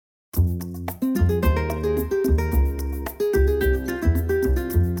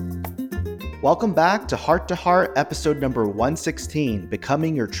Welcome back to Heart, episode number 116,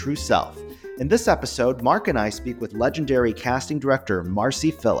 Becoming Your True Self. In this episode, Mark and I speak with legendary casting director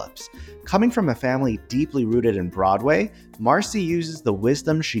Marci Phillips. Coming from a family deeply rooted in Broadway, Marci uses the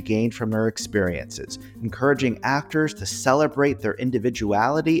wisdom she gained from her experiences, encouraging actors to celebrate their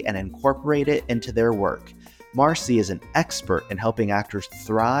individuality and incorporate it into their work. Marci is an expert in helping actors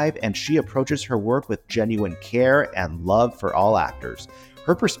thrive, and she approaches her work with genuine care and love for all actors.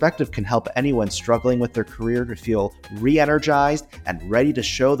 Her perspective can help anyone struggling with their career to feel re-energized and ready to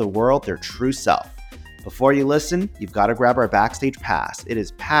show the world their true self. Before you listen, you've got to grab our Backstage Pass. It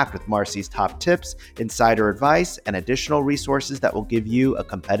is packed with Marci's top tips, insider advice, and additional resources that will give you a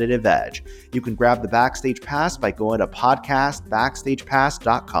competitive edge. You can grab the Backstage Pass by going to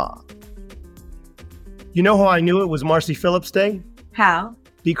podcastbackstagepass.com. You know how I knew it was Marci Phillips Day? How?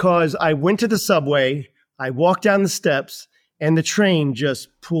 Because I went to the subway, I walked down the steps, and the train just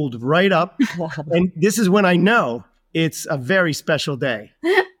pulled right up. And this is when I know it's a very special day.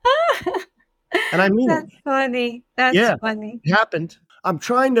 And I mean That's funny. That's funny. It happened. I'm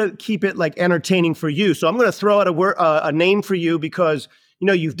trying to keep it like entertaining for you. So I'm going to throw out a name for you because, you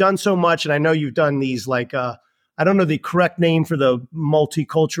know, you've done so much. And I know you've done these like, I don't know the correct name for the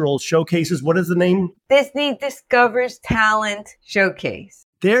multicultural showcases. What is the name? Disney Discovers Talent Showcase.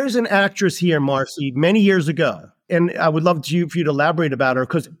 There's an actress here, Marci, many years ago. And I would love for you to elaborate about her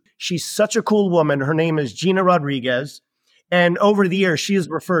because she's such a cool woman. Her name is Gina Rodriguez. And over the years, she has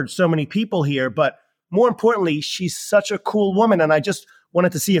referred so many people here. But more importantly, she's such a cool woman. And I just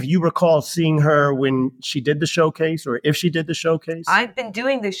wanted to see if you recall seeing her when she did the showcase or if she did the showcase. I've been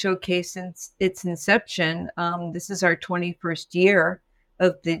doing the showcase since its inception. This is our 21st year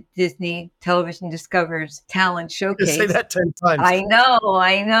of the Disney Television Discovers Talent Showcase. Say that 10 times. I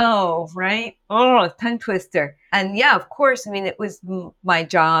know, right? Oh, tongue twister. And yeah, of course, I mean, it was my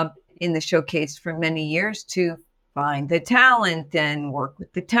job in the showcase for many years to find the talent and work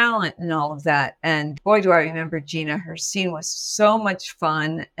with the talent and all of that. And boy, do I remember Gina. Her scene was so much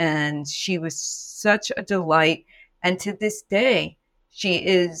fun and she was such a delight. And to this day, she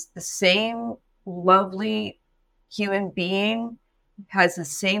is the same lovely human being, has the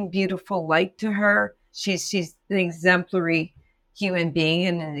same beautiful light to her. She's an exemplary human being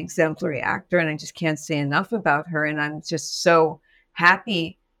and an exemplary actor. And I just can't say enough about her. And I'm just so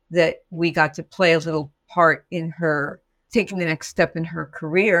happy that we got to play a little part in her taking the next step in her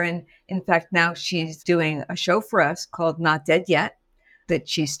career. And in fact, now she's doing a show for us called Not Dead Yet that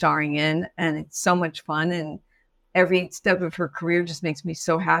she's starring in. And it's so much fun. And every step of her career just makes me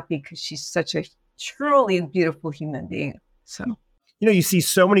so happy because she's such a truly beautiful human being. So, you know, you see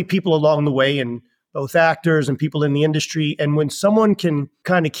so many people along the way and both actors and people in the industry. And when someone can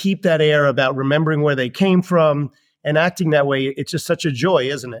kind of keep that air about remembering where they came from and acting that way, it's just such a joy,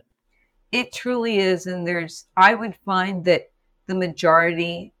 isn't it? It truly is. And I would find that the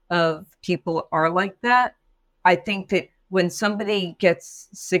majority of people are like that. I think that when somebody gets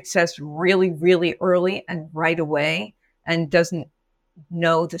success really, really early and right away and doesn't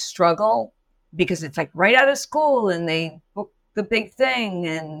know the struggle, because it's like right out of school and they book the big thing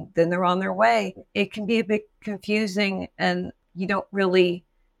and then they're on their way, it can be a bit confusing and you don't really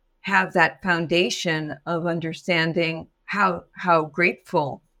have that foundation of understanding how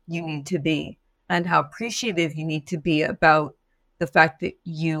grateful you need to be and how appreciative you need to be about the fact that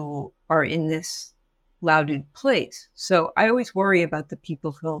you are in this lauded place. So I always worry about the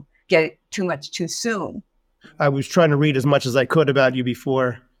people who get it too much too soon. I was trying to read as much as I could about you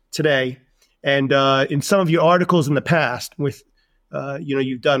before today. And in some of your articles in the past with,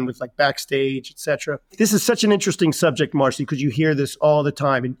 you've done with like Backstage, etc. This is such an interesting subject, Marci, because you hear this all the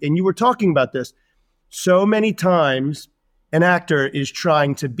time. And you were talking about this so many times. An actor is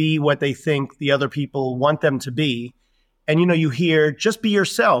trying to be what they think the other people want them to be. And, you hear, just be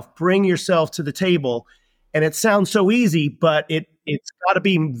yourself, bring yourself to the table. And it sounds so easy, but it's got to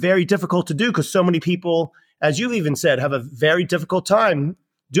be very difficult to do because so many people, as you've even said, have a very difficult time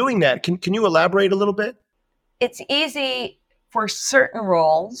doing that. Can you elaborate a little bit? It's easy for certain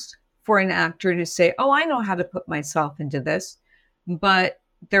roles for an actor to say, oh, I know how to put myself into this. But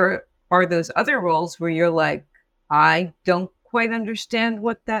there are those other roles where you're like, I don't quite understand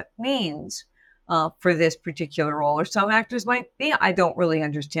what that means for this particular role. Or some actors might be, I don't really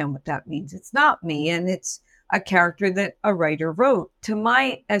understand what that means. It's not me. And it's a character that a writer wrote. To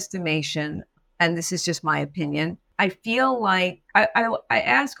my estimation, and this is just my opinion, I feel like I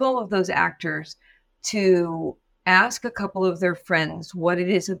ask all of those actors to ask a couple of their friends what it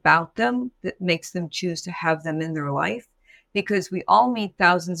is about them that makes them choose to have them in their life. because we all meet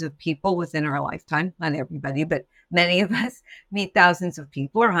thousands of people within our lifetime. Not everybody, but many of us meet thousands of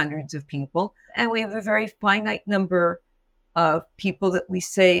people or hundreds of people. And we have a very finite number of people that we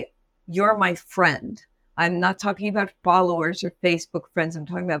say, you're my friend. I'm not talking about followers or Facebook friends. I'm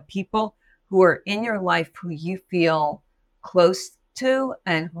talking about people who are in your life who you feel close to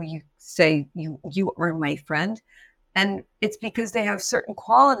and who you say, you are my friend. And it's because they have certain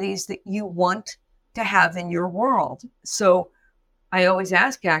qualities that you want to have in your world. So I always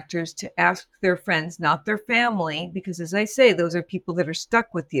ask actors to ask their friends, not their family, because as I say, those are people that are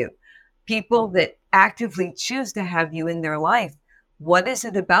stuck with you, people that actively choose to have you in their life. What is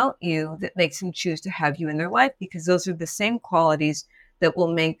it about you that makes them choose to have you in their life? Because those are the same qualities that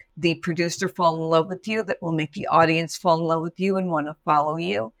will make the producer fall in love with you, that will make the audience fall in love with you and want to follow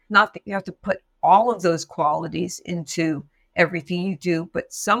you. Not that you have to put all of those qualities into everything you do,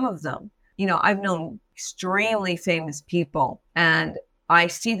 but some of them. I've known extremely famous people and I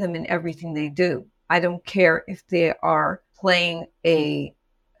see them in everything they do. I don't care if they are playing a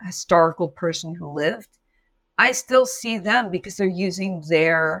historical person who lived. I still see them because they're using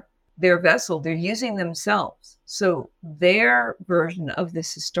their vessel. They're using themselves. So their version of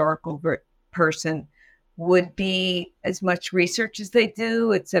this historical person would be as much research as they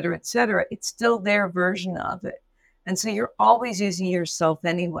do, et cetera, et cetera. It's still their version of it. And so you're always using yourself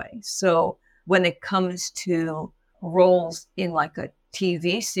anyway. So when it comes to roles in like a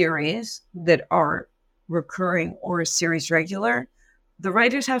TV series that are recurring or a series regular, the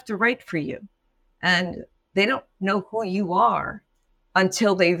writers have to write for you. And they don't know who you are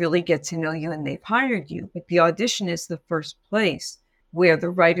until they really get to know you and they've hired you. But the audition is the first place where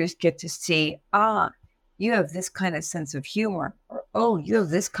the writers get to see, you have this kind of sense of humor, or, oh, you have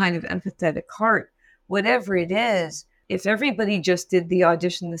this kind of empathetic heart. Whatever it is, if everybody just did the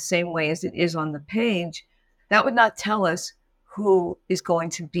audition the same way as it is on the page, that would not tell us who is going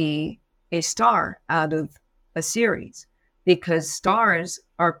to be a star out of a series, because stars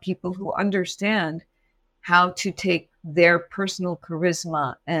are people who understand how to take their personal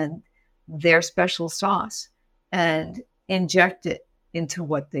charisma and their special sauce and inject it into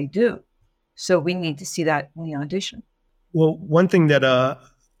what they do. So we need to see that in the audition. Well, one thing that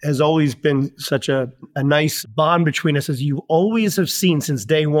has always been such a nice bond between us is you always have seen since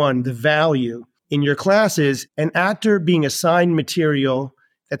day one the value in your classes, an actor being assigned material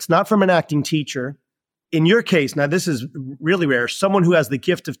that's not from an acting teacher. In your case, now this is really rare, someone who has the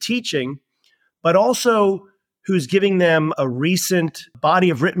gift of teaching, but also who's giving them a recent body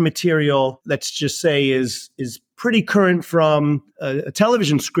of written material, let's just say is pretty current from a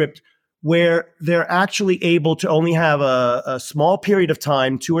television script, where they're actually able to only have a small period of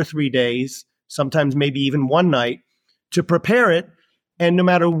time, 2 or 3 days, sometimes maybe even one night, to prepare it. And no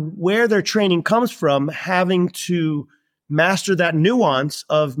matter where their training comes from, having to master that nuance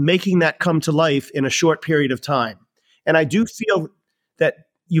of making that come to life in a short period of time. And I do feel that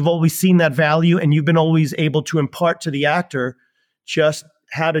you've always seen that value and you've been always able to impart to the actor just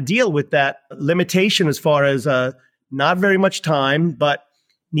how to deal with that limitation as far as not very much time, but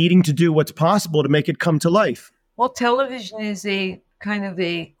needing to do what's possible to make it come to life. Well, television is a kind of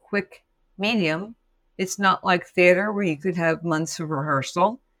a quick medium. It's not like theater where you could have months of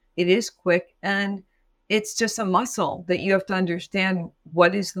rehearsal. It is quick, and it's just a muscle that you have to understand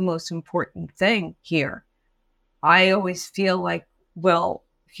what is the most important thing here. I always feel like, well,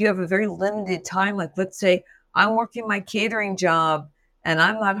 if you have a very limited time, like let's say I'm working my catering job and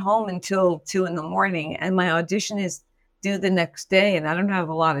I'm not home until 2 a.m. and my audition is due the next day and I don't have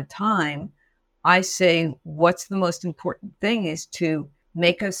a lot of time, I say, what's the most important thing is to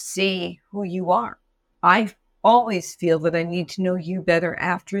make us see who you are. I always feel that I need to know you better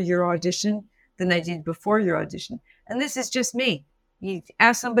after your audition than I did before your audition. And this is just me. You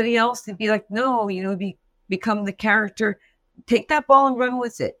ask somebody else to be like, no, become the character, take that ball and run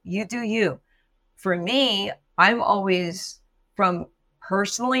with it. You do you. For me, I'm always, from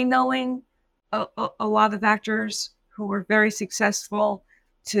personally knowing a lot of actors who are very successful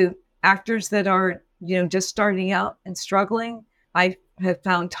to actors that are, just starting out and struggling, I have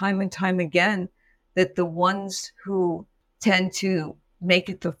found time and time again that the ones who tend to make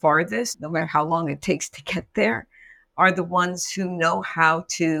it the farthest, no matter how long it takes to get there, are the ones who know how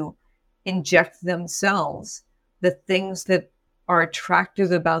to inject themselves, the things that are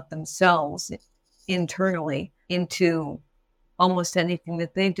attractive about themselves internally, into almost anything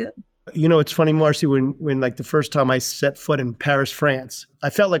that they do. It's funny, Marci, when like the first time I set foot in Paris, France, I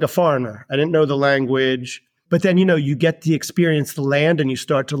felt like a foreigner. I didn't know the language. But then, you get the experience, the land, and you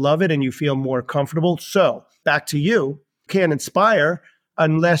start to love it and you feel more comfortable. So back to you, can inspire.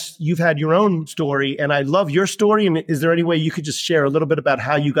 unless you've had your own story. And I love your story. And is there any way you could just share a little bit about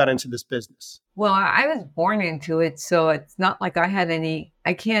how you got into this business? Well, I was born into it, so it's not like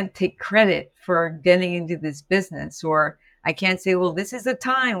I can't take credit for getting into this business, or I can't say, well, this is a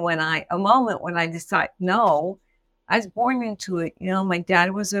moment when I decide. No, I was born into it. My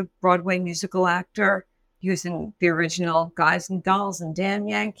dad was a Broadway musical actor. He was in the original Guys and Dolls and Damn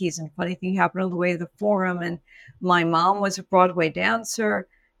Yankees and Funny Thing Happened on the Way to the Forum. And my mom was a Broadway dancer.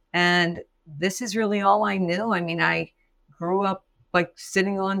 And this is really all I knew. I mean, I grew up like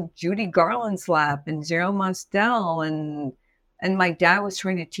sitting on Judy Garland's lap and Zero Mostel. And my dad was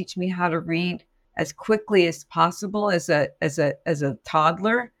trying to teach me how to read as quickly as possible as a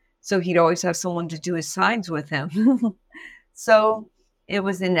toddler. So he'd always have someone to do his signs with him. So it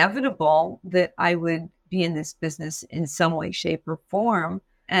was inevitable that I would be in this business in some way, shape, or form.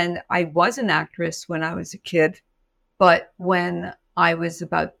 And I was an actress when I was a kid. But when I was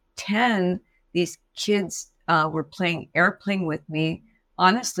about 10, these kids were playing airplane with me.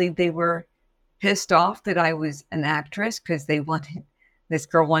 Honestly, they were pissed off that I was an actress because this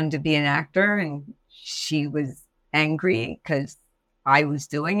girl wanted to be an actor, and she was angry because I was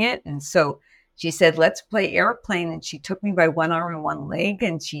doing it. And so she said, let's play airplane. And she took me by one arm and one leg,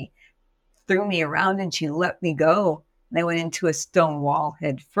 and she threw me around and she let me go. And I went into a stone wall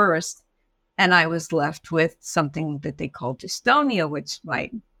head first. And I was left with something that they call dystonia, which my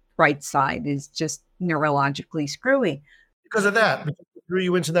right side is just neurologically screwy. Because of that, because it threw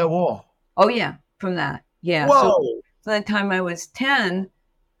you into that wall. Oh, yeah, from that. Yeah. Whoa. So the time I was 10,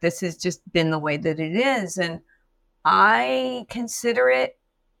 this has just been the way that it is. And I consider it,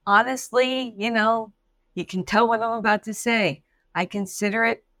 honestly, you can tell what I'm about to say. I consider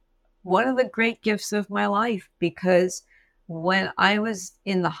it one of the great gifts of my life, because when I was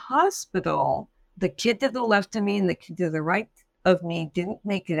in the hospital, the kid to the left of me and the kid to the right of me didn't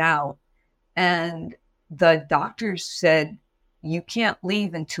make it out. And the doctors said, you can't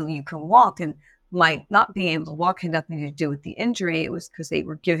leave until you can walk. And my not being able to walk had nothing to do with the injury. It was because they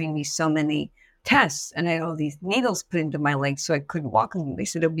were giving me so many tests, and I had all these needles put into my legs so I couldn't walk. And they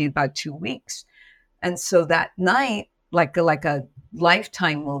said it would be about 2 weeks. And so that night, like a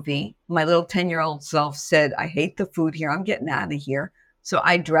Lifetime movie, my little 10-year-old self said, I hate the food here. I'm getting out of here. So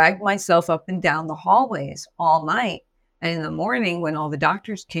I dragged myself up and down the hallways all night. And in the morning, when all the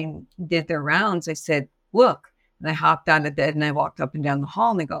doctors came, did their rounds, I said, look. And I hopped out of bed and I walked up and down the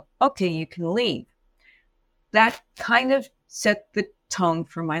hall, and they go, okay, you can leave. That kind of set the tone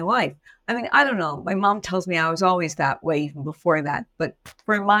for my life. I mean, I don't know. My mom tells me I was always that way even before that. But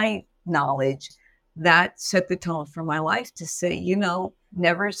for my knowledge, that set the tone for my life to say,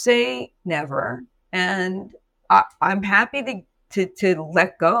 never say never. And I'm happy to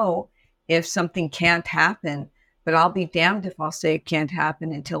let go if something can't happen, but I'll be damned if I'll say it can't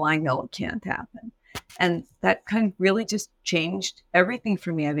happen until I know it can't happen. And that kind of really just changed everything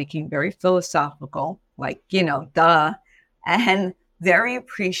for me. I became very philosophical, like, duh, and very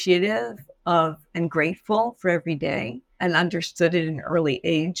appreciative of and grateful for every day, and understood at an early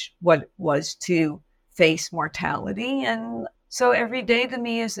age what it was to face mortality. And so every day to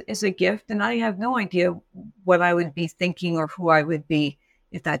me is a gift, and I have no idea what I would be thinking or who I would be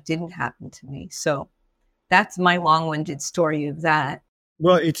if that didn't happen to me. So that's my long-winded story of that.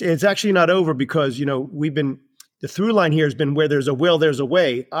 Well, it's actually not over, because, the through line here has been where there's a will, there's a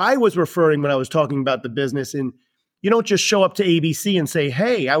way. I was referring when I was talking about the business, and you don't just show up to ABC and say,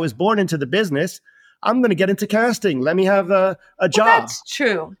 hey, I was born into the business. I'm going to get into casting. Let me have a job. That's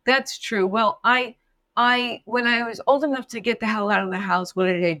true. That's true. Well, I when I was old enough to get the hell out of the house, what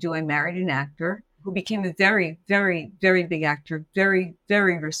did I do? I married an actor who became a very, very, very big actor, very,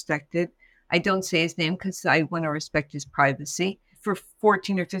 very respected. I don't say his name because I want to respect his privacy. For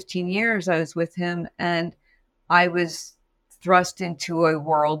 14 or 15 years, I was with him, and I was thrust into a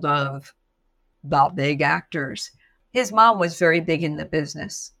world of about big actors. His mom was very big in the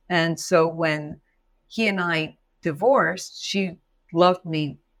business. And so when he and I divorced, she loved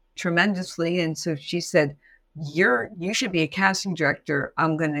me tremendously. And so she said, you should be a casting director.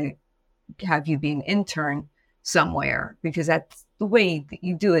 I'm going to have you be an intern somewhere, because that's the way that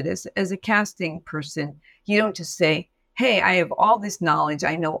you do it as a casting person. You don't just say, hey, I have all this knowledge.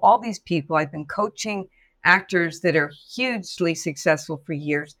 I know all these people. I've been coaching actors that are hugely successful for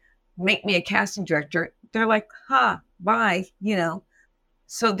years. Make me a casting director. They're like, bye,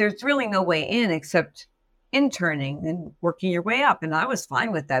 So there's really no way in except interning and working your way up. And I was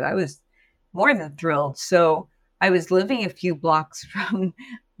fine with that. I was more than thrilled. So I was living a few blocks from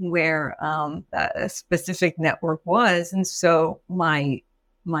where a specific network was. And so my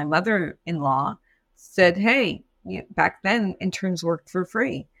mother-in-law said, hey, back then interns worked for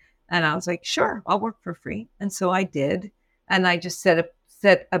free. And I was like, sure, I'll work for free. And so I did. And I just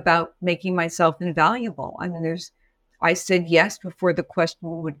set about making myself invaluable. I mean, I said yes before the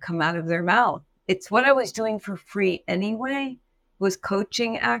question would come out of their mouth. It's what I was doing for free anyway, was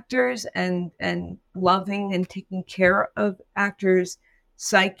coaching actors and loving and taking care of actors'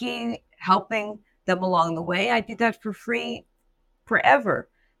 psyche, helping them along the way. I did that for free forever.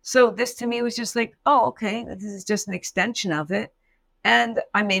 So this to me was just like, oh, okay, this is just an extension of it. And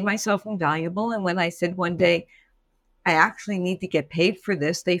I made myself invaluable. And when I said one day, I actually need to get paid for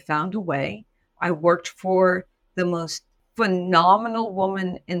this, they found a way. I worked for the most phenomenal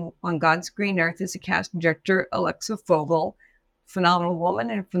woman on God's green earth as a casting director, Alexa Fogel. Phenomenal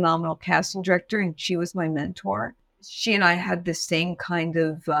woman and phenomenal casting director, and she was my mentor. She and I had the same kind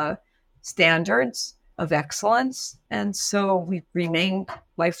of standards of excellence, and so we remained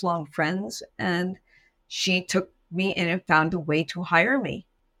lifelong friends. And she took me in and found a way to hire me.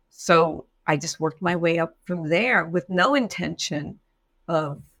 So I just worked my way up from there with no intention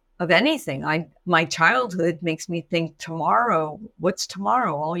of anything. My childhood makes me think tomorrow. What's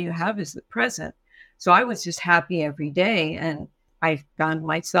tomorrow? All you have is the present. So I was just happy every day, and I found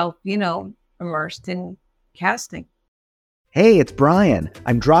myself, immersed in casting. Hey, it's Brian.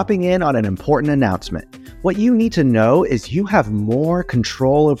 I'm dropping in on an important announcement. What you need to know is you have more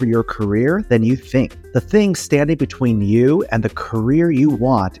control over your career than you think. The thing standing between you and the career you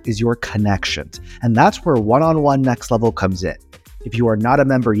want is your connections. And that's where One-on-One Next Level comes in. If you are not a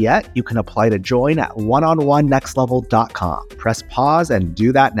member yet, you can apply to join at oneononenextlevel.com. Press pause and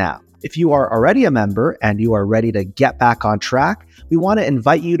do that now. If you are already a member and you are ready to get back on track, we want to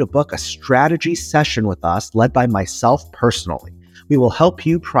invite you to book a strategy session with us led by myself personally. We will help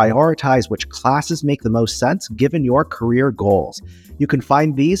you prioritize which classes make the most sense given your career goals. You can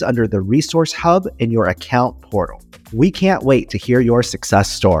find these under the Resource Hub in your account portal. We can't wait to hear your success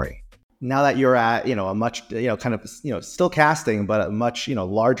story. Now that you're at, a much, still casting, but a much,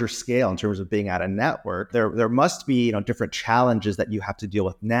 larger scale in terms of being at a network, there must be, different challenges that you have to deal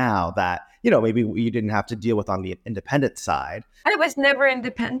with now that, maybe you didn't have to deal with on the independent side. I was never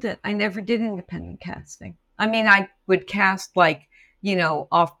independent. I never did independent casting. I mean, I would cast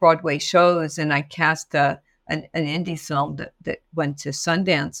off-Broadway shows, and I cast an indie film that went to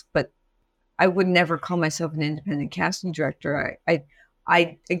Sundance, but I would never call myself an independent casting director.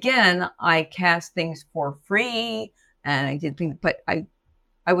 I cast things for free, and I did things, but I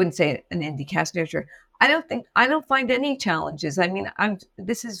wouldn't say an indie casting director. I don't find any challenges. I mean,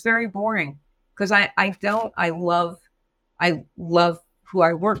 this is very boring because I love who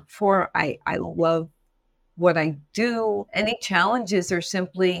I work for. I love what I do. Any challenges are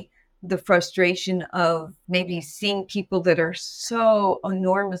simply the frustration of maybe seeing people that are so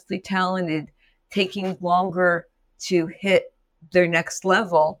enormously talented taking longer to hit their next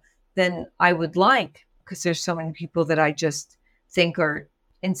level than I would like, because there's so many people that I just think are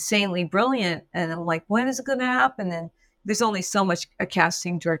insanely brilliant. And I'm like, when is it going to happen? And there's only so much a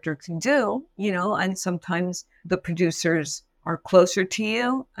casting director can do, and sometimes the producers are closer to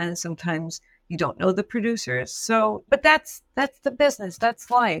you and sometimes you don't know the producers. So, but that's the business. That's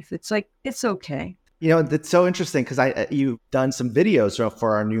life. It's like, it's okay. That's so interesting because you've done some videos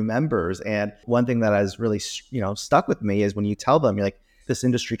for our new members. And one thing that has really, stuck with me is when you tell them, you're like, this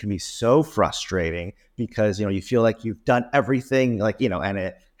industry can be so frustrating because, you feel like you've done everything and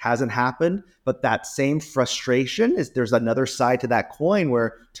it hasn't happened. But that same frustration there's another side to that coin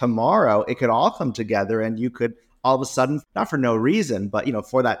where tomorrow it could all come together and you could all of a sudden, not for no reason, but,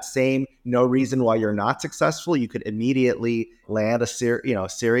 for that same no reason why you're not successful, you could immediately land a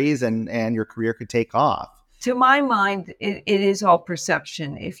series and your career could take off. To my mind, it is all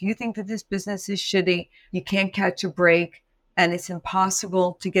perception. If you think that this business is shitty, you can't catch a break, and it's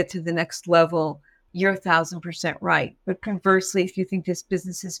impossible to get to the next level, you're 1,000% right. But conversely, if you think this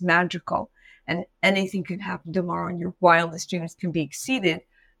business is magical and anything can happen tomorrow and your wildest dreams can be exceeded,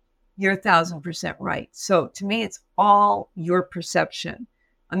 you're 1,000% right. So to me, it's all your perception.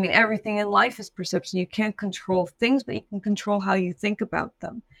 I mean, everything in life is perception. You can't control things, but you can control how you think about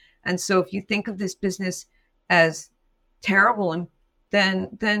them. And so if you think of this business as terrible, and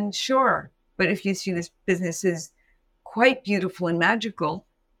then sure. But if you see this business as quite beautiful and magical,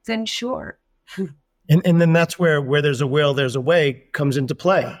 then sure. And then that's where there's a will, there's a way comes into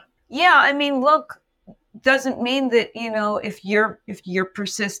play. Yeah, I mean, look, doesn't mean that, if you're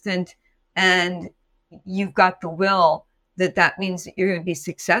persistent and you've got the will, that means that you're going to be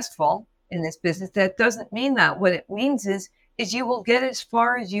successful in this business. That doesn't mean that. What it means is you will get as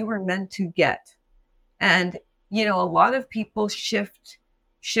far as you were meant to get. And, a lot of people shift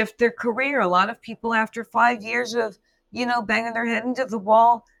shift their career. A lot of people after 5 years of, banging their head into the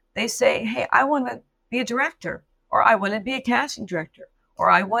wall, they say, hey, I want to be a director, or I want to be a casting director, or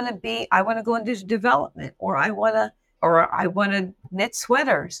I want to go into development, or I want to knit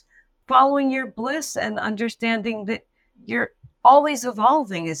sweaters. Following your bliss and understanding that you're always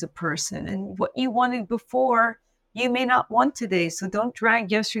evolving as a person, and what you wanted before, you may not want today. So don't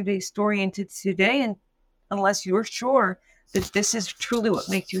drag yesterday's story into today, and unless you're sure that this is truly what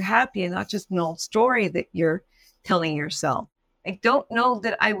makes you happy and not just an old story that you're telling yourself. I don't know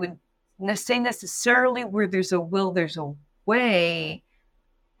that I would say necessarily where there's a will, there's a way.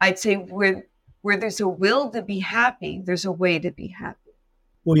 I'd say where there's a will to be happy, there's a way to be happy.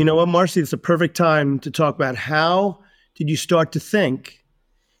 Well, you know what, Marci, it's a perfect time to talk about how did you start to think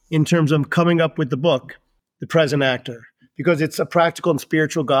in terms of coming up with the book, The Present Actor, because it's a practical and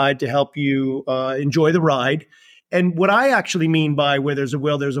spiritual guide to help you enjoy the ride. And what I actually mean by where there's a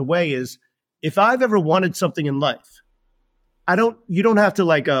will, there's a way is if I've ever wanted something in life, you don't have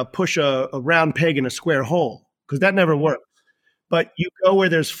to push a round peg in a square hole, because that never works. But you go where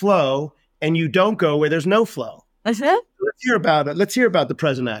there's flow and you don't go where there's no flow. That's it. Let's hear about it. Let's hear about The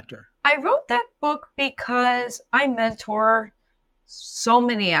Present Actor. I wrote that book because I mentor so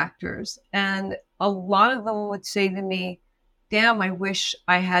many actors, and a lot of them would say to me, damn, I wish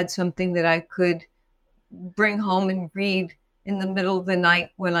I had something that I could bring home and read in the middle of the night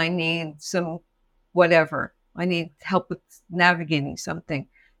when I need some whatever. I need help with navigating something.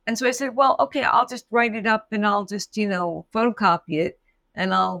 And so I said, well, okay, I'll just write it up and I'll just, photocopy it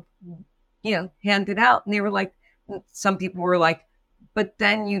and I'll, hand it out. And they were like, some people were like, but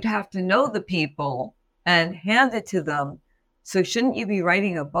then you'd have to know the people and hand it to them. So shouldn't you be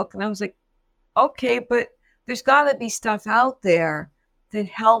writing a book? And I was like, okay, but there's got to be stuff out there that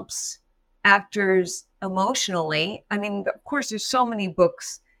helps actors emotionally. I mean, of course, there's so many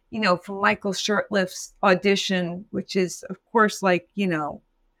books, from Michael Shurtleff's Audition, which is, of course,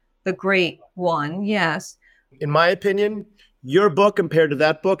 the great one. Yes. In my opinion, your book compared to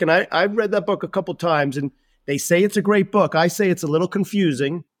that book, and I've read that book a couple times, and they say it's a great book. I say it's a little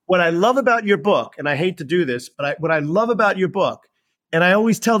confusing. What I love about your book, and I hate to do this, but what I love about your book, and I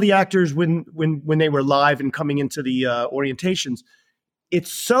always tell the actors when they were live and coming into the orientations,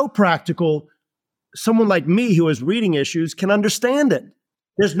 it's so practical. Someone like me who has reading issues can understand it.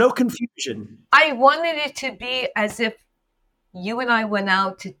 There's no confusion. I wanted it to be as if you and I went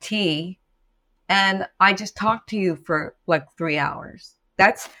out to tea and I just talked to you for 3 hours.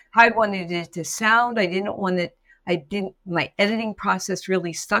 That's how I wanted it to sound. My editing process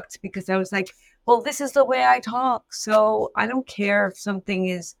really sucked because I was like, well, this is the way I talk. So I don't care if something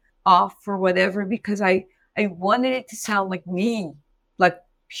is off or whatever, because I wanted it to sound like me, like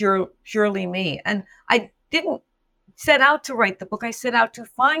purely me. And I didn't set out to write the book. I set out to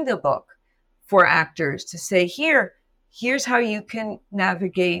find a book for actors to say, here's how you can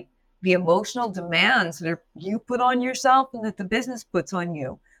navigate the emotional demands that you put on yourself and that the business puts on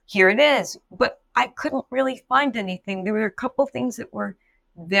you. Here it is. But I couldn't really find anything. There were a couple things that were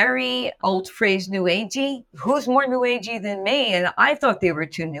very old phrase new agey. Who's more new agey than me? And I thought they were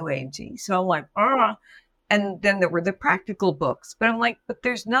too new agey. So I'm like, And then there were the practical books. But I'm like, but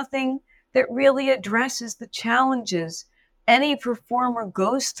there's nothing that really addresses the challenges any performer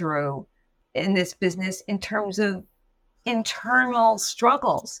goes through in this business in terms of internal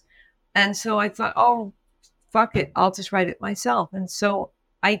struggles. And so I thought, oh, fuck it, I'll just write it myself. And so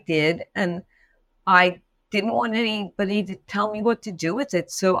I did. And I didn't want anybody to tell me what to do with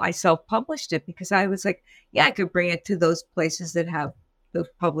it. So I self-published it because I was like, yeah, I could bring it to those places that have the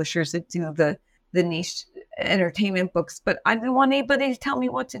publishers that do the niche entertainment books, but I didn't want anybody to tell me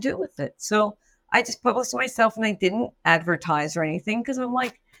what to do with it. So I just published it myself and I didn't advertise or anything because I'm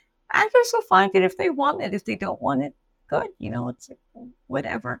like, actors will find it if they want it. If they don't want it, good. It's like,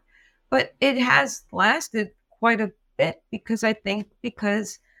 whatever. But it has lasted quite a bit because again,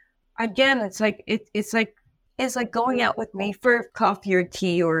 it's like going out with me for coffee or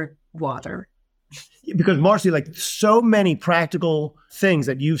tea or water. Because Marci, so many practical things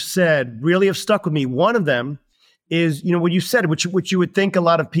that you've said really have stuck with me. One of them is, what you said, which you would think a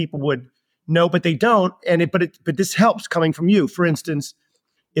lot of people would know, but they don't. But this helps coming from you. For instance,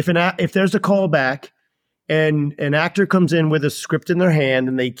 if there's a callback and an actor comes in with a script in their hand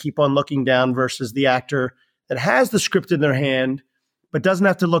and they keep on looking down versus the actor that has the script in their hand but doesn't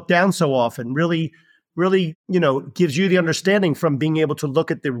have to look down so often, really, gives you the understanding from being able to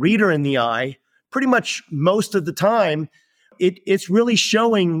look at the reader in the eye. Pretty much most of the time, it's really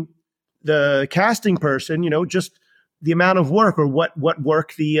showing the casting person, just the amount of work or what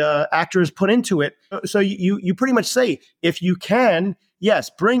work the actor has put into it. So you pretty much say, if you can, yes,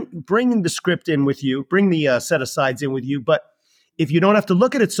 bring the script in with you, bring the set asides in with you. But if you don't have to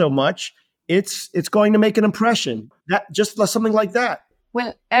look at it so much, it's going to make an impression. That just something like that.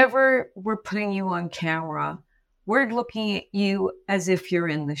 Whenever we're putting you on camera, we're looking at you as if you're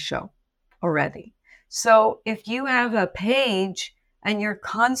in the show already. So if you have a page and you're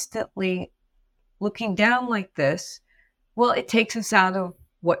constantly looking down like this, well, it takes us out of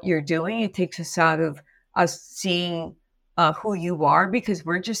what you're doing. It takes us out of us seeing who you are, because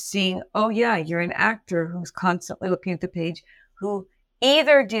we're just seeing, oh yeah, you're an actor who's constantly looking at the page, who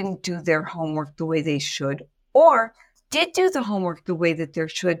either didn't do their homework the way they should, or did do the homework the way that they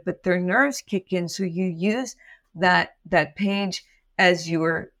should, but their nerves kick in. So you use that page as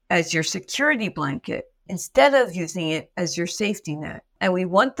your security blanket instead of using it as your safety net. And we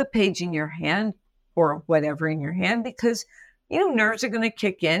want the page in your hand, or whatever in your hand, because nerves are going to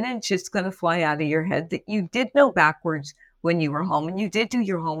kick in and it's just going to fly out of your head that you did know backwards when you were home and you did do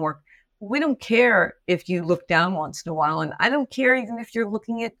your homework. We don't care if you look down once in a while. And I don't care even if you're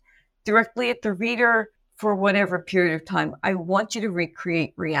looking directly at the reader for whatever period of time. I want you to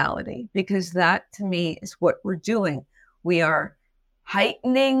recreate reality, because that to me is what we're doing. We are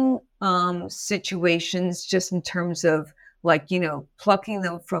heightening situations just in terms of plucking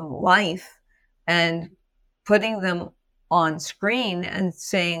them from life and putting them on screen and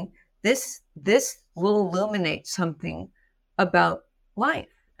saying, this will illuminate something about life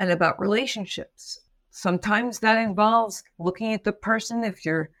and about relationships. Sometimes that involves looking at the person. If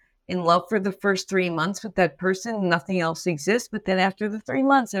you're in love for the first 3 months with that person, nothing else exists. But then after the 3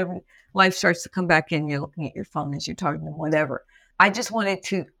 months, life starts to come back in. You're looking at your phone as you're talking to them, whatever. I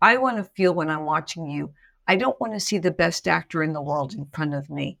want to feel when I'm watching you, I don't want to see the best actor in the world in front of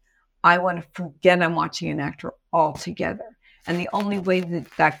me. I want to forget I'm watching an actor altogether. And the only way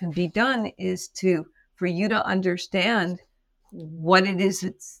that can be done is for you to understand what it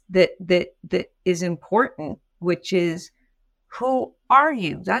is that is important, which is, who are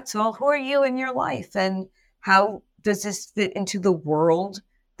you? That's all. Who are you in your life? And how does this fit into the world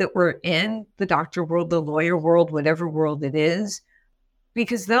that we're in, the doctor world, the lawyer world, whatever world it is?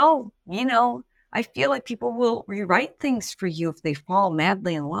 Because I feel like people will rewrite things for you if they fall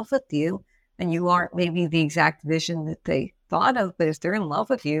madly in love with you and you aren't maybe the exact vision that they thought of. But if they're in love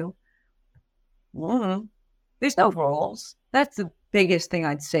with you, there's no rules. That's the biggest thing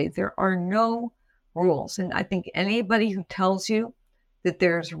I'd say. There are no rules. And I think anybody who tells you that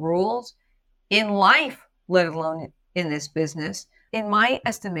there's rules in life, let alone in this business, in my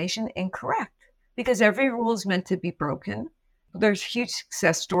estimation, incorrect. Because every rule is meant to be broken. There's huge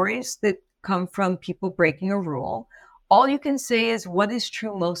success stories that come from people breaking a rule. All you can say is what is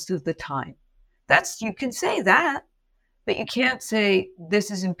true most of the time. You can say that, but you can't say this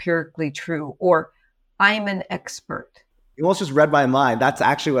is empirically true or I'm an expert. You almost just read my mind. That's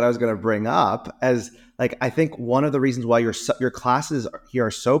actually what I was going to bring up as I think one of the reasons why your classes here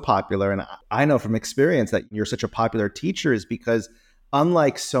are so popular, and I know from experience that you're such a popular teacher, is because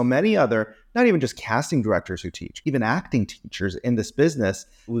unlike so many other, not even just casting directors who teach, even acting teachers in this business,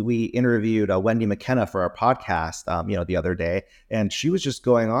 we interviewed Wendy McKenna for our podcast, the other day, and she was just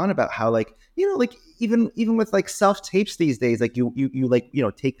going on about how even with self-tapes these days,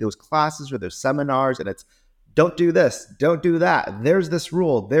 you take those classes or those seminars, and it's don't do this, don't do that. There's this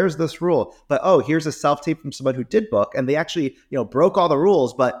rule, but here's a self-tape from someone who did book, and they actually broke all the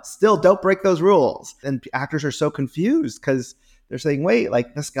rules, but still don't break those rules. And actors are so confused because they're saying, wait,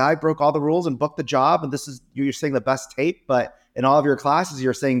 this guy broke all the rules and booked the job, and this is, you're saying the best tape, but in all of your classes,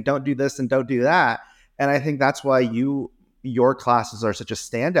 you're saying don't do this and don't do that. And I think that's why your classes are such a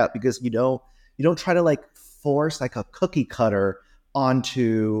standout, because you don't try to force a cookie cutter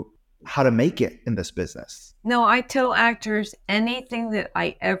onto how to make it in this business. No, I tell actors, anything that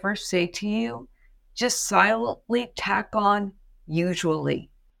I ever say to you, just silently tack on usually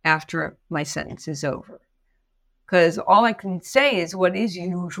after my sentence is over. Because all I can say is what is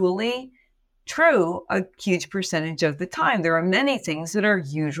usually true a huge percentage of the time. There are many things that are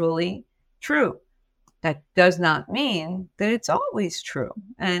usually true. That does not mean that it's always true.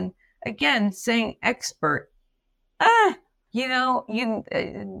 And again, saying expert, you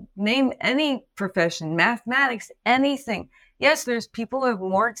name any profession, mathematics, anything. Yes, there's people who have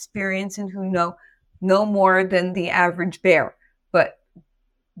more experience and who know more than the average bear, but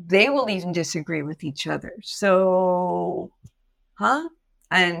they will even disagree with each other. So,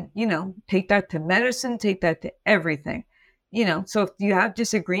 and, take that to medicine, take that to everything. So if you have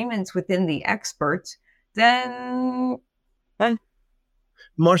disagreements within the experts, then...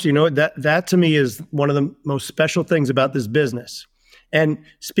 Marci, that to me is one of the most special things about this business. And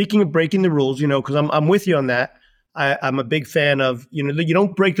speaking of breaking the rules, because I'm with you on that. I'm a big fan of, you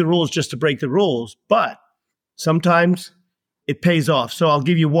don't break the rules just to break the rules, but sometimes it pays off. So I'll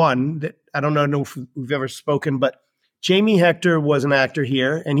give you one that I don't know if we've ever spoken, but Jamie Hector was an actor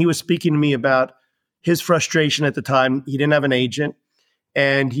here, and he was speaking to me about his frustration at the time. He didn't have an agent,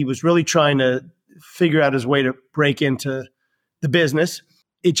 and he was really trying to figure out his way to break into the business.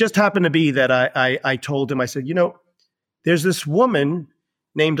 It just happened to be that I told him, I said, there's this woman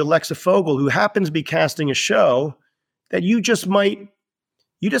named Alexa Fogel who happens to be casting a show that you just might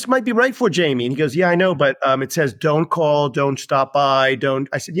be right for, Jamie. And he goes, yeah, I know, but it says don't call, don't stop by, don't.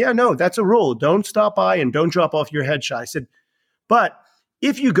 I said, yeah, no, that's a rule. Don't stop by and don't drop off your headshot. I said, but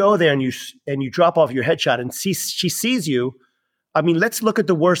if you go there and you drop off your headshot and she sees you, I mean, let's look at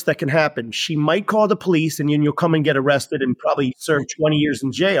the worst that can happen. She might call the police and you'll come and get arrested and probably serve 20 years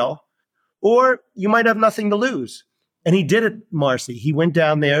in jail, or you might have nothing to lose. And he did it, Marci. He went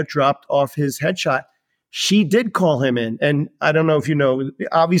down there, dropped off his headshot. She did call him in. And I don't know if you know,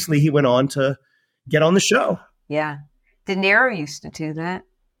 obviously he went on to get on the show. Yeah. De Niro used to do that.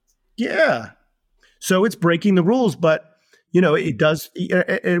 Yeah. So it's breaking the rules, but it does.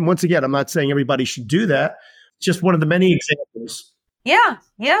 And once again, I'm not saying everybody should do that. Just one of the many examples. Yeah.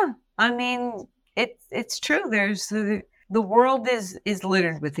 Yeah. I mean, it's true. There's the world is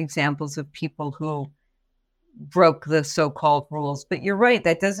littered with examples of people who broke the so-called rules. But you're right.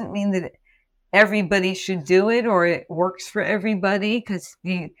 That doesn't mean that everybody should do it or it works for everybody, because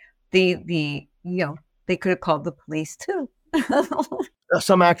they could have called the police too.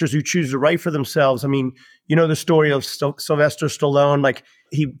 Some actors who choose to write for themselves. I mean, the story of Sylvester Stallone, like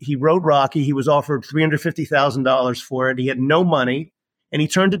he wrote Rocky. He was offered $350,000 for it. He had no money and he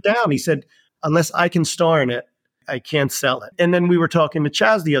turned it down. He said, unless I can star in it, I can't sell it. And then we were talking to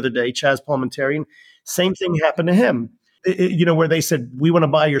Chaz the other day, Chaz Palminteri, same thing happened to him, where they said, we want to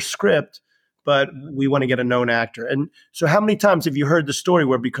buy your script, but we want to get a known actor. And so how many times have you heard the story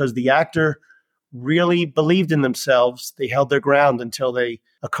where because the actor really believed in themselves, they held their ground until they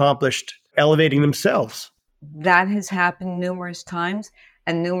accomplished elevating themselves? That has happened numerous times,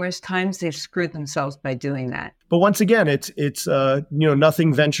 and numerous times they've screwed themselves by doing that. But once again, it's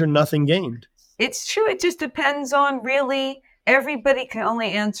nothing ventured, nothing gained. It's true. It just depends on really, everybody can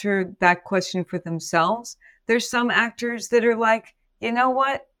only answer that question for themselves. There's some actors that are like, you know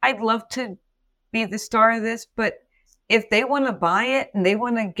what? I'd love to be the star of this, but if they want to buy it and they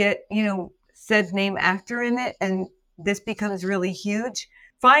want to get, said name actor in it, and this becomes really huge,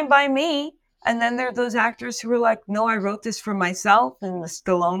 fine by me. And then there are those actors who are like, no, I wrote this for myself and the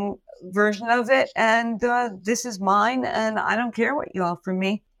Stallone version of it, and this is mine, and I don't care what you offer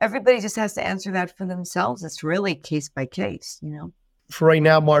me. Everybody just has to answer that for themselves. It's really case by case, For right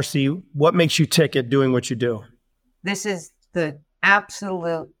now, Marci, what makes you tick at doing what you do? This is the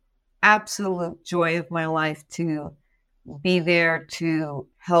absolute joy of my life, to be there to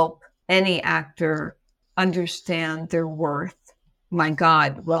help any actor understand their worth. My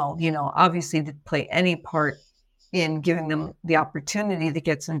God, well, obviously to play any part in giving them the opportunity that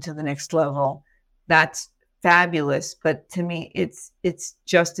gets them to the next level. That's fabulous. But to me, it's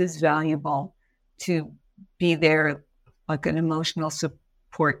just as valuable to be there like an emotional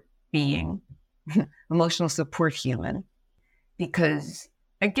support being, emotional support human. Because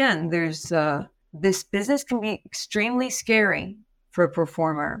again, there's this business can be extremely scary for a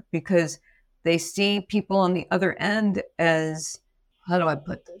performer, because they see people on the other end as, how do I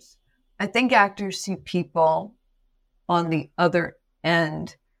put this? I think actors see people on the other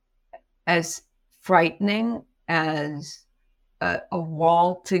end as frightening, as a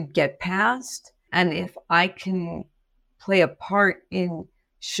wall to get past. And if I can play a part in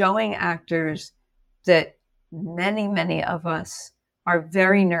showing actors that many, many of us are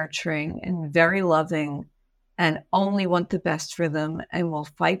very nurturing and very loving and only want the best for them and will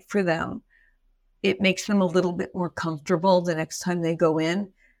fight for them, it makes them a little bit more comfortable the next time they go in.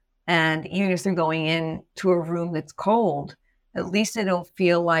 And even if they're going in to a room that's cold, at least they don't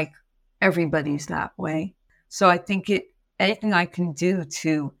feel like everybody's that way. So I think anything I can do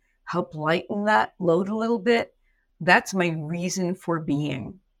to help lighten that load a little bit, that's my reason for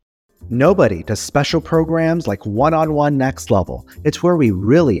being. Nobody does special programs like One-on-One Next Level. It's where we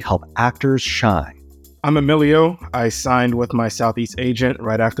really help actors shine. I'm Emilio. I signed with my Southeast agent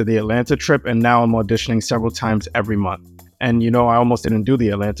right after the Atlanta trip, and now I'm auditioning several times every month. And I almost didn't do the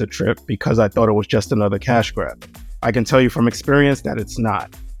Atlanta trip because I thought it was just another cash grab. I can tell you from experience that it's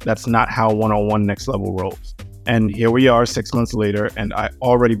not. That's not how One-on-One Next Level rolls. And here we are 6 months later, and I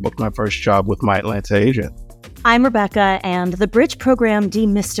already booked my first job with my Atlanta agent. I'm Rebecca, and the Bridge program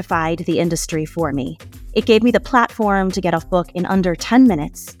demystified the industry for me. It gave me the platform to get off book in under 10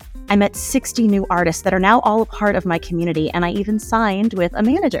 minutes I met 60 new artists that are now all a part of my community, and I even signed with a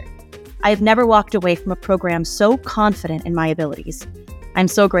manager. I've never walked away from a program so confident in my abilities. I'm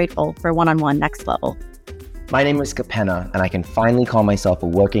so grateful for One-on-One Next Level. My name is Capenna, and I can finally call myself a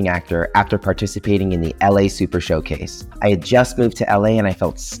working actor after participating in the LA Super Showcase. I had just moved to LA and I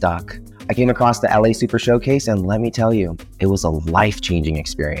felt stuck. I came across the LA Super Showcase, and let me tell you, it was a life-changing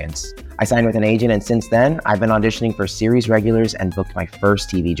experience. I signed with an agent, and since then, I've been auditioning for series regulars and booked my first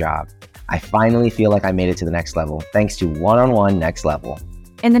TV job. I finally feel like I made it to the next level, thanks to One-on-One Next Level.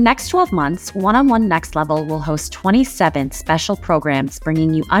 In the next 12 months, One-on-One Next Level will host 27 special programs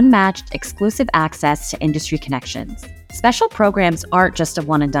bringing you unmatched, exclusive access to industry connections. Special programs aren't just a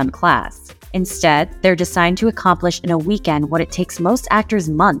one-and-done class. Instead, they're designed to accomplish in a weekend what it takes most actors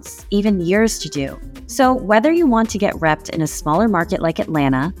months, even years to do. So whether you want to get repped in a smaller market like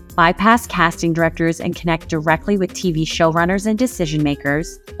Atlanta, bypass casting directors and connect directly with TV showrunners and decision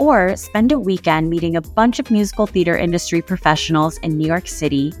makers, or spend a weekend meeting a bunch of musical theater industry professionals in New York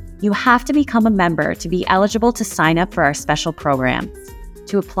City, you have to become a member to be eligible to sign up for our special programs.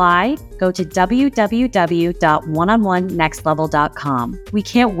 To apply, go to www.oneononenextlevel.com. We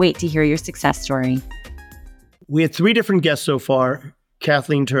can't wait to hear your success story. We had 3 different guests so far,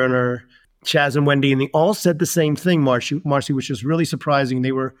 Kathleen Turner, Chaz, and Wendy, and they all said the same thing, Marci, which is really surprising.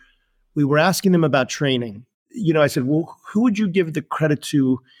 We were asking them about training. I said, well, who would you give the credit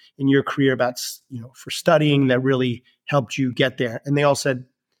to in your career about, for studying that really helped you get there? And they all said,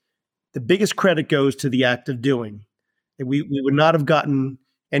 the biggest credit goes to the act of doing. We would not have gotten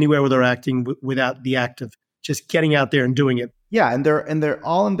anywhere with our acting without the act of just getting out there and doing it. Yeah, and they're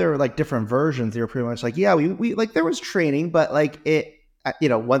all in their like different versions. They were pretty much like, yeah, we like there was training, but like it,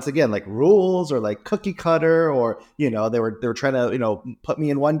 once again, like rules or like cookie cutter, or they were trying to put me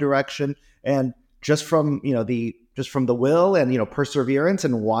in one direction, and just from the will and perseverance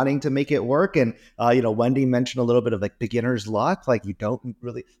and wanting to make it work. And Wendy mentioned a little bit of like beginner's luck, like you don't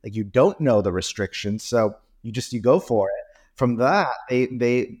know the restrictions, so you go for it. From that,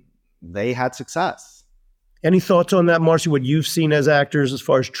 they had success. Any thoughts on that, Marci? What you've seen as actors as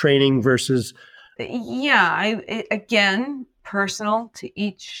far as training versus? Yeah, again, personal to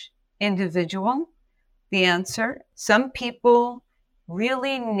each individual. The answer: some people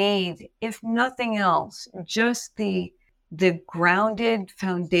really need, if nothing else, just the grounded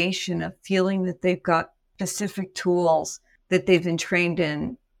foundation of feeling that they've got specific tools that they've been trained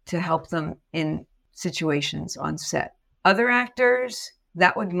in to help them in situations on set. Other actors,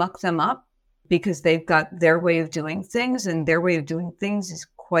 that would muck them up because they've got their way of doing things, and their way of doing things is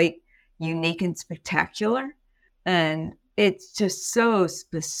quite unique and spectacular. And it's just so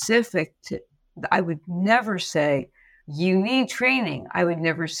specific I would never say you need training. I would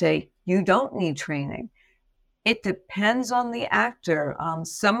never say you don't need training. It depends on the actor.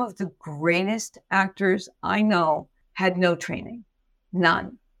 Some of the greatest actors I know had no training,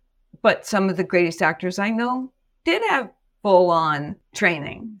 none. But some of the greatest actors I know did have full-on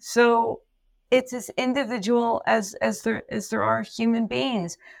training. So it's as individual as there are human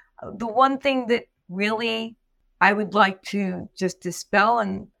beings. The one thing that really I would like to just dispel,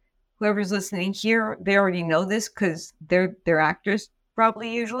 and whoever's listening here, they already know this because they're actors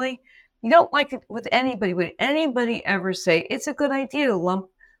probably usually. You don't like it with anybody. Would anybody ever say it's a good idea to lump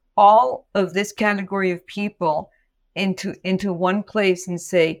all of this category of people into one place and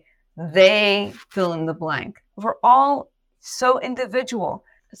say they fill in the blank? We're all so individual.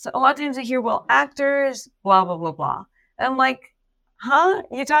 So a lot of times I hear, well, actors, blah, blah, blah, blah. And I'm like, huh?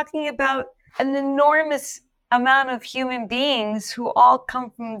 You're talking about an enormous amount of human beings who all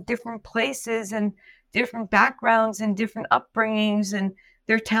come from different places and different backgrounds and different upbringings, and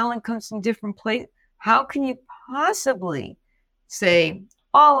their talent comes from different places. How can you possibly say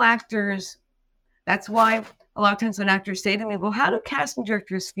all actors? That's why a lot of times when actors say to me, well, how do casting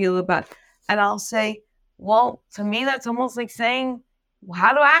directors feel about it? And I'll say, well, to me, that's almost like saying, well,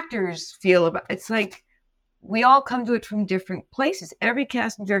 how do actors feel about it? It's like we all come to it from different places. Every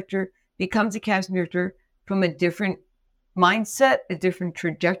casting director becomes a casting director from a different mindset, a different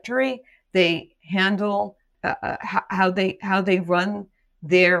trajectory. They handle how they run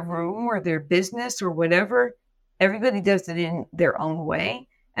their room or their business or whatever. Everybody does it in their own way,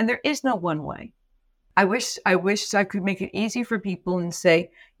 and there is no one way. I wish I could make it easy for people and say,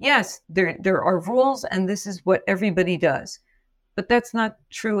 yes, there are rules and this is what everybody does. But that's not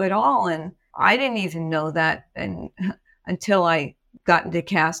true at all. And I didn't even know that until I got into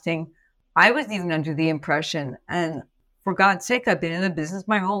casting. I wasn't even under the impression, and for God's sake, I've been in the business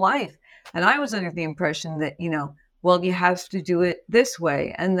my whole life. And I was under the impression that, well, you have to do it this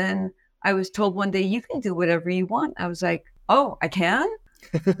way. And then I was told one day, you can do whatever you want. I was like, oh, I can?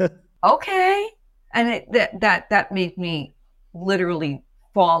 Okay. And that made me literally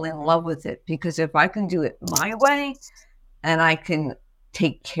fall in love with it, because if I can do it my way and I can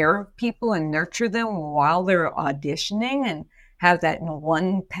take care of people and nurture them while they're auditioning and have that in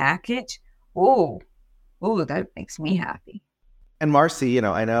one package, that makes me happy. And Marci,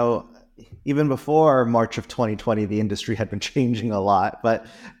 I know even before March of 2020, the industry had been changing a lot, but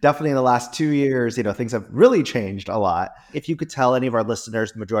definitely in the last 2 years, things have really changed a lot. If you could tell any of our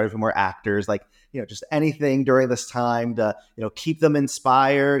listeners, the majority of whom are actors, like, just anything during this time to, keep them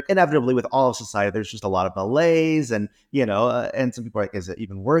inspired. Inevitably, with all of society, there's just a lot of malaise, and, and some people are like, is it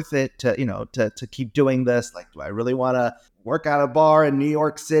even worth it to, to keep doing this? Like, do I really want to work at a bar in New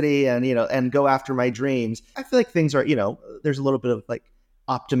York City and, and go after my dreams? I feel like things are, there's a little bit of like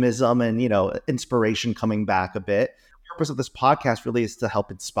optimism and, inspiration coming back a bit. The purpose of this podcast really is to help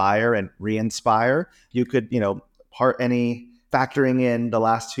inspire and re-inspire. You could, factoring in the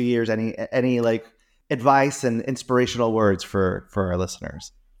last 2 years, any like advice and inspirational words for our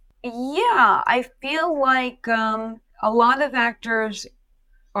listeners? Yeah, I feel like a lot of actors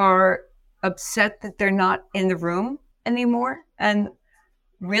are upset that they're not in the room anymore, and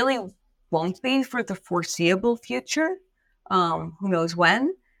really won't be for the foreseeable future. Who knows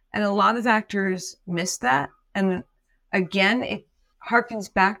when? And a lot of actors miss that. And again, it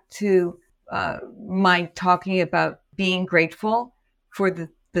harkens back to my talking about being grateful for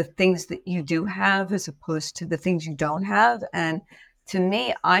the things that you do have as opposed to the things you don't have. And to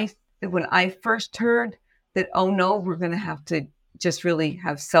me, when I first heard that, oh no, we're going to have to just really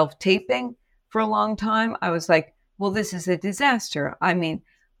have self-taping for a long time, I was like, well, this is a disaster. I mean,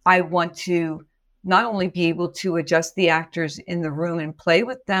 I want to not only be able to adjust the actors in the room and play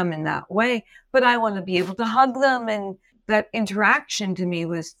with them in that way, but I want to be able to hug them. And that interaction to me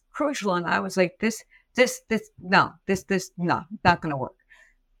was crucial. And I was like, no, not going to work.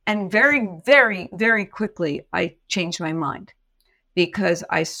 And very, very, very quickly, I changed my mind, because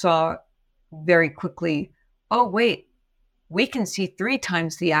I saw very quickly, oh, wait, we can see 3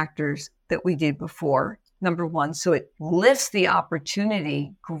 times the actors that we did before, number one. So it lifts the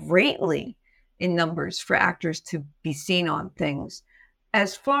opportunity greatly in numbers for actors to be seen on things.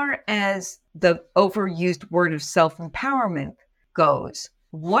 As far as the overused word of self-empowerment goes,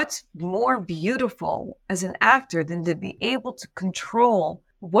 what's more beautiful as an actor than to be able to control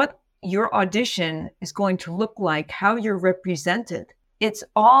what your audition is going to look like, how you're represented? It's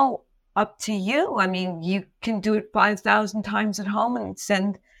all up to you. I mean, you can do it 5,000 times at home and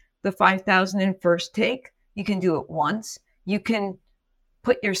send the 5,000 in first take. You can do it once. You can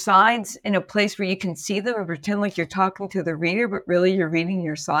put your sides in a place where you can see them and pretend like you're talking to the reader, but really you're reading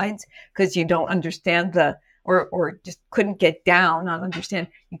your sides because you don't understand or just couldn't get down,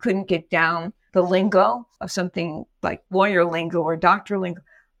 you couldn't get down the lingo of something like lawyer lingo or doctor lingo.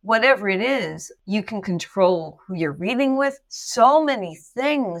 Whatever it is, you can control who you're reading with. So many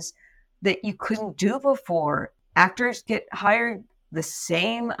things that you couldn't do before. Actors get hired the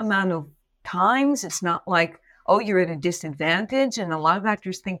same amount of times. It's not like, oh, you're at a disadvantage. And a lot of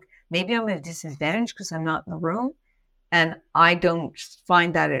actors think maybe I'm at a disadvantage because I'm not in the room. And I don't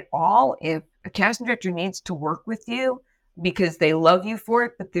find that at all. If a casting director needs to work with you because they love you for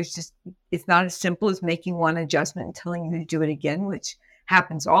it, but it's not as simple as making one adjustment and telling you to do it again, which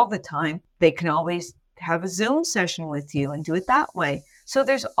happens all the time. They can always have a Zoom session with you and do it that way. So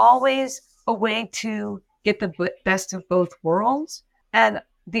there's always a way to get the best of both worlds. And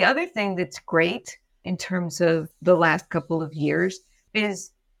the other thing that's great in terms of the last couple of years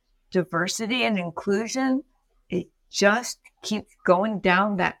is diversity and inclusion. It just keeps going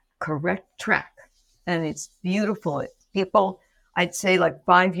down that correct track. And it's beautiful. People, I'd say like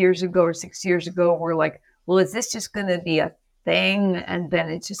 5 years ago or 6 years ago, were like, well, is this just going to be a thing? And then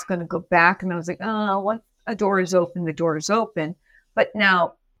it's just going to go back. And I was like, oh, once a door is open, the door is open. But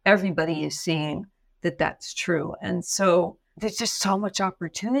now everybody is seeing that that's true. And so there's just so much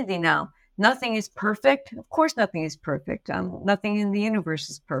opportunity now. Nothing is perfect. Of course, nothing is perfect. Nothing in the universe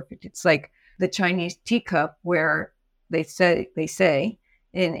is perfect. It's like the Chinese teacup, where they say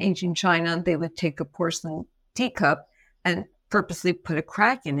in ancient China, they would take a porcelain teacup and purposely put a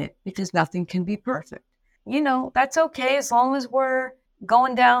crack in it because nothing can be perfect. That's okay as long as we're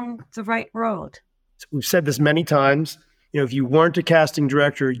going down the right road. We've said this many times. If you weren't a casting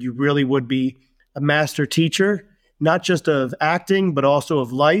director, you really would be a master teacher, not just of acting, but also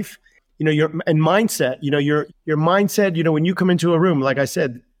of life. Your mindset. Your mindset. When you come into a room, like I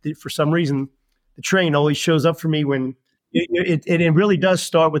said, for some reason, the train always shows up for me when it really does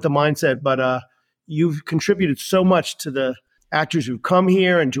start with the mindset. But you've contributed so much to the actors who come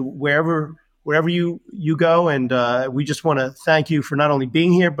here and to wherever wherever you go. And we just want to thank you for not only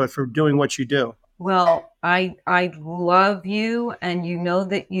being here, but for doing what you do. Well, I love you, and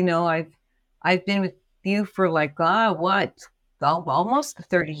I've been with you for almost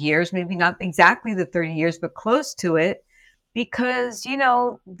 30 years, maybe not exactly the 30 years, but close to it, because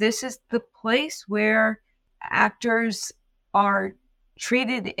this is the place where actors are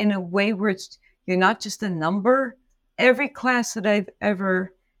treated in a way where you're not just a number. Every class that I've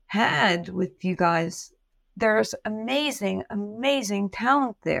ever had with you guys, there's amazing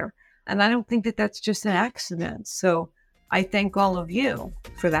talent there. And I don't think that that's just an accident. So I thank all of you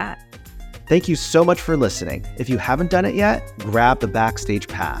for that. Thank you so much for listening. If you haven't done it yet, grab the Backstage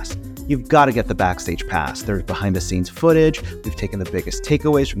Pass. You've got to get the Backstage Pass. There's behind the scenes footage. We've taken the biggest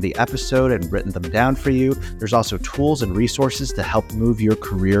takeaways from the episode and written them down for you. There's also tools and resources to help move your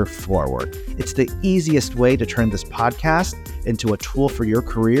career forward. It's the easiest way to turn this podcast into a tool for your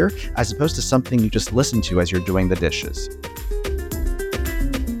career, as opposed to something you just listen to as you're doing the dishes.